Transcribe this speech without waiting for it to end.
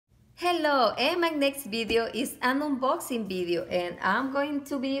Hello, and my next video is an unboxing video, and I'm going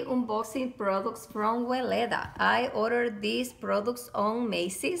to be unboxing products from Weleda. I ordered these products on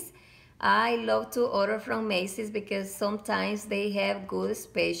Macy's. I love to order from Macy's because sometimes they have good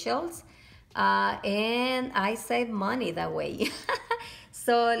specials and I save money that way.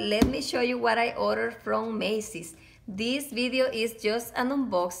 So let me show you what I ordered from Macy's. This video is just an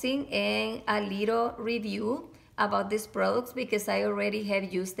unboxing and a little review about these products because I already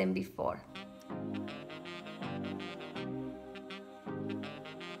have used them before.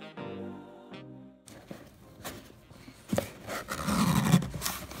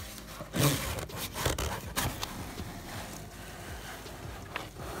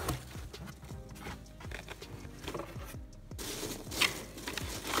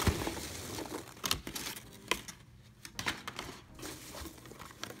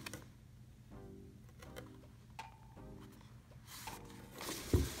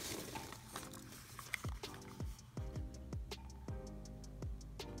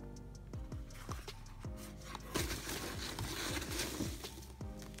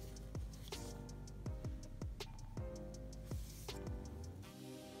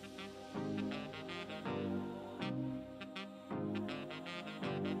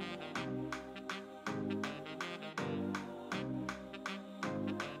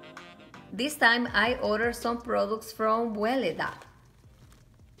 This time I ordered some products from Weleda.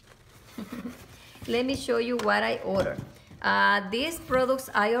 Let me show you what I ordered. These products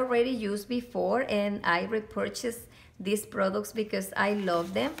I already used before and I repurchased these products because I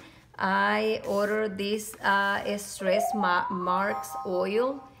love them. I ordered this Stress Marks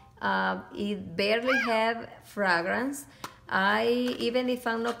oil. It barely have fragrance. Even if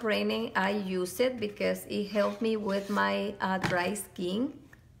I'm not pregnant, I use it because it helped me with my dry skin.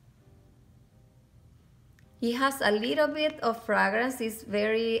 It has a little bit of fragrance. It's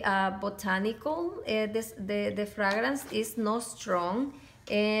very botanical. The fragrance is not strong,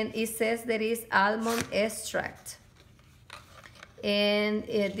 and it says there is almond extract. And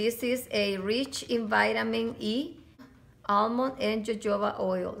this is a rich in vitamin E. Almond and jojoba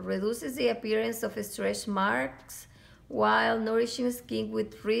oil reduces the appearance of stretch marks while nourishing skin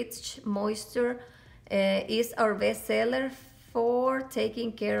with rich moisture. Is our best seller for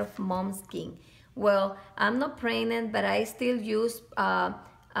taking care of mom's skin. Well, I'm not pregnant, but I still use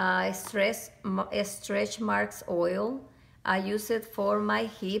stretch marks oil. I use it for my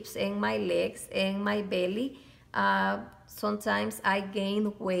hips and my legs and my belly. Sometimes I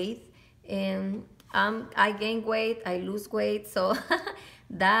gain weight, and I gain weight, I lose weight, so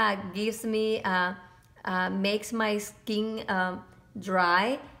that gives me, makes my skin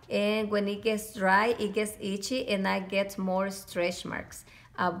dry, and when it gets dry, it gets itchy, and I get more stretch marks.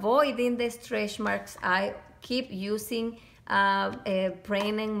 Avoiding the stretch marks, I keep using a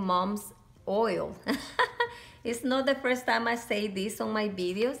pregnant mom's oil. It's not the first time I say this on my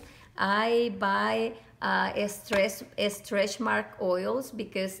videos. I buy stretch mark oils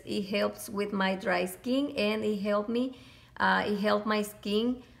because it helps with my dry skin, and it helped me. It helped my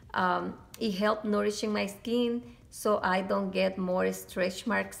skin. It helped nourishing my skin so I don't get more stretch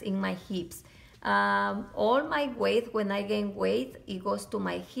marks in my hips. All my weight, when I gain weight, it goes to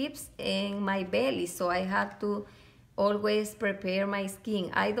my hips and my belly, so I have to always prepare my skin.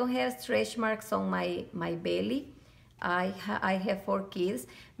 I don't have stretch marks on my belly. I have 4 kids,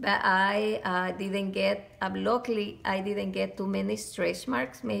 but I didn't get, luckily I didn't get too many stretch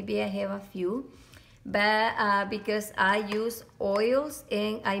marks. Maybe I have a few, but because I use oils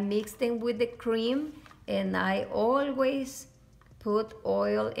and I mix them with the cream, and I always put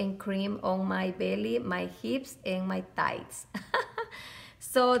oil and cream on my belly, my hips, and my thighs.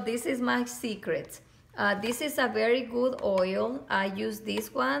 So this is my secret. This is a very good oil. I use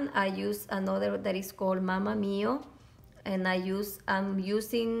this one. I use another that is called Mama Mio, and I'm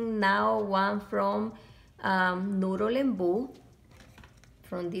using now one from Nuro Lembu,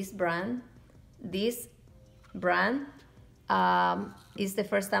 from this brand. This brand is the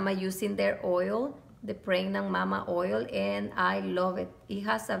first time I'm using their oil, the pregnant mama oil, and I love it. It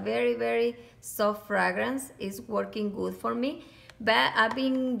has a very, very soft fragrance. It's working good for me. But I've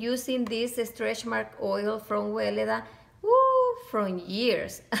been using this stretch mark oil from Weleda from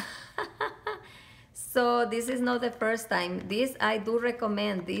years. So this is not the first time. This I do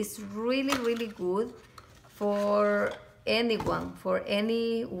recommend. This is really, really good for anyone, for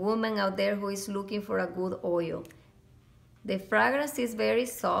any woman out there who is looking for a good oil. The fragrance is very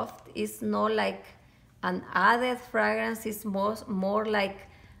soft. It's not like an added fragrance. Is more like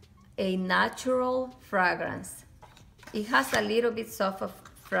a natural fragrance. It has a little bit soft of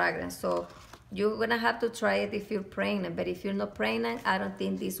fragrance, so you're gonna have to try it if you're pregnant, but if you're not pregnant, I don't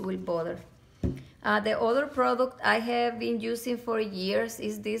think this will bother. The other product I have been using for years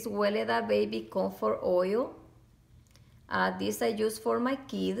is this Weleda Baby Comfort Oil. This I use for my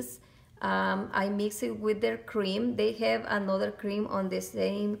kids. I mix it with their cream. They have another cream on the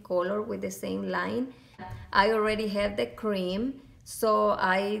same color with the same line. I already have the cream, so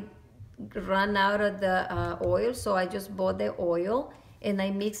I ran out of the oil, so I just bought the oil and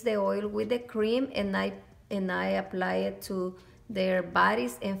I mix the oil with the cream, and I apply it to their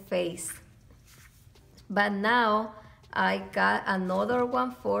bodies and face. But now I got another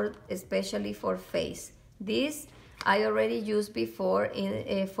one especially for face. This I already used before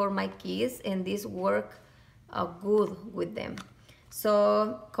for my kids, and this work good with them.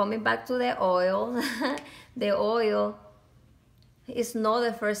 So coming back to the oil, the oil is not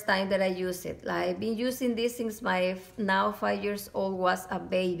the first time that I use it. I've been using this since my now 5 years old was a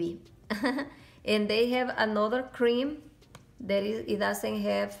baby. And they have another cream that it doesn't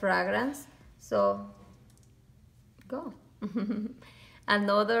have fragrance. So go.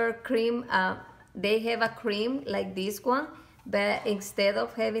 Another cream, they have a cream like this one, but instead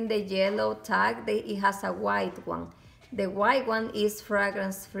of having the yellow tag, it has a white one. The white one is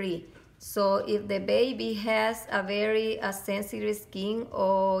fragrance free. So if the baby has a very sensitive skin,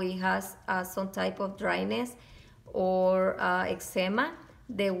 or it has some type of dryness or eczema,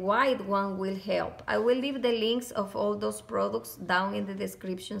 the white one will help. I will leave the links of all those products down in the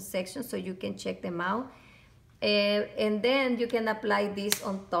description section so you can check them out. And then you can apply this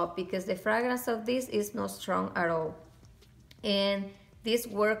on top, because the fragrance of this is not strong at all. And this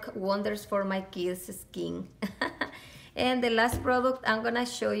works wonders for my kids' skin. And the last product I'm gonna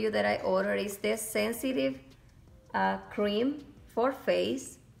show you that I ordered is this sensitive cream for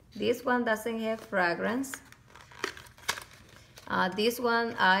face. This one doesn't have fragrance. This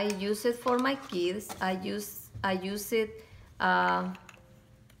one I use it for my kids. I use it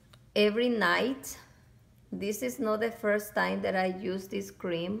every night. This is not the first time that I use this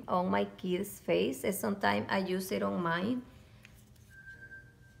cream on my kids' face, and sometimes I use it on mine.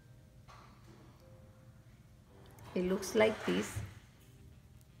 It looks like this.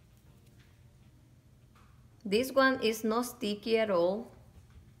 This one is not sticky at all.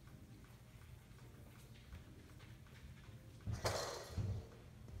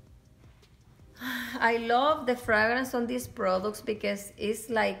 I love the fragrance on these products because it's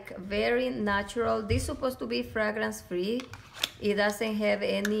like very natural. This is supposed to be fragrance free. It doesn't have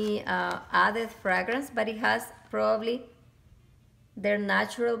any added fragrance, but it has probably their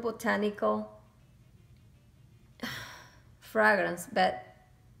natural botanical fragrance, but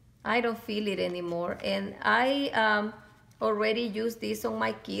I don't feel it anymore. And I already use this on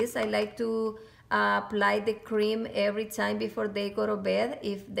my kids. I like to apply the cream every time before they go to bed.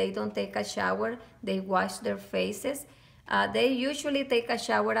 If they don't take a shower, they wash their faces. They usually take a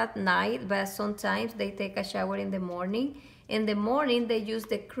shower at night, but sometimes they take a shower in the morning. In the morning, they use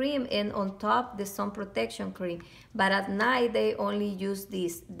the cream, and on top, the sun protection cream. But at night, they only use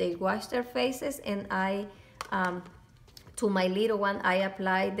this. They wash their faces, and to my little one, I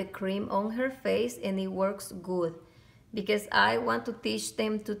apply the cream on her face, and it works good. Because I want to teach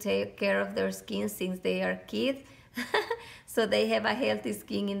them to take care of their skin since they are kids, so they have a healthy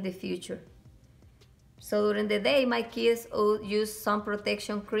skin in the future. So during the day, my kids use sun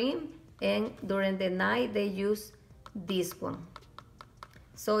protection cream, and during the night, they use this one.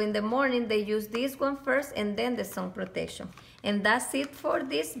 So in the morning, they use this one first, and then the sun protection. And that's it for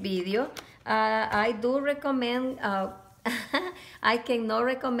this video. I do recommend I cannot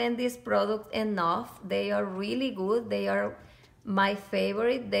recommend this product enough. They are really good. They are my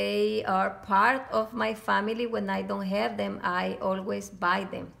favorite. They are part of my family. When I don't have them, I always buy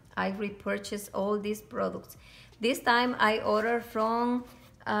them. I repurchase all these products. This time I ordered from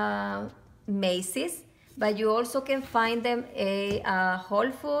Macy's, but you also can find them at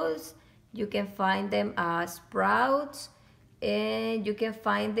Whole Foods. You can find them at Sprouts, and you can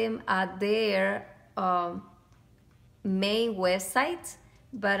find them at their main website,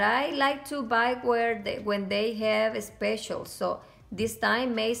 but I like to buy when they have specials. So this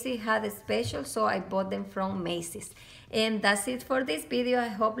time Macy had a special, so I bought them from Macy's. And that's it for this video. I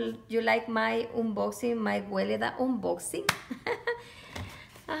hope you like my unboxing, my Weleda unboxing.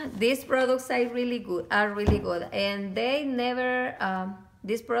 These products are really good, and they never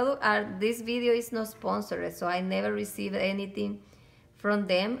this video is not sponsored, so I never received anything from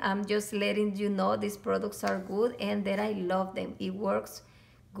them. I'm just letting you know these products are good and that I love them. It works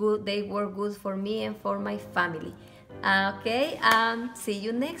good. They work good for me and for my family. Okay, see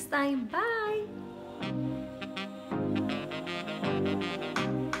you next time. Bye.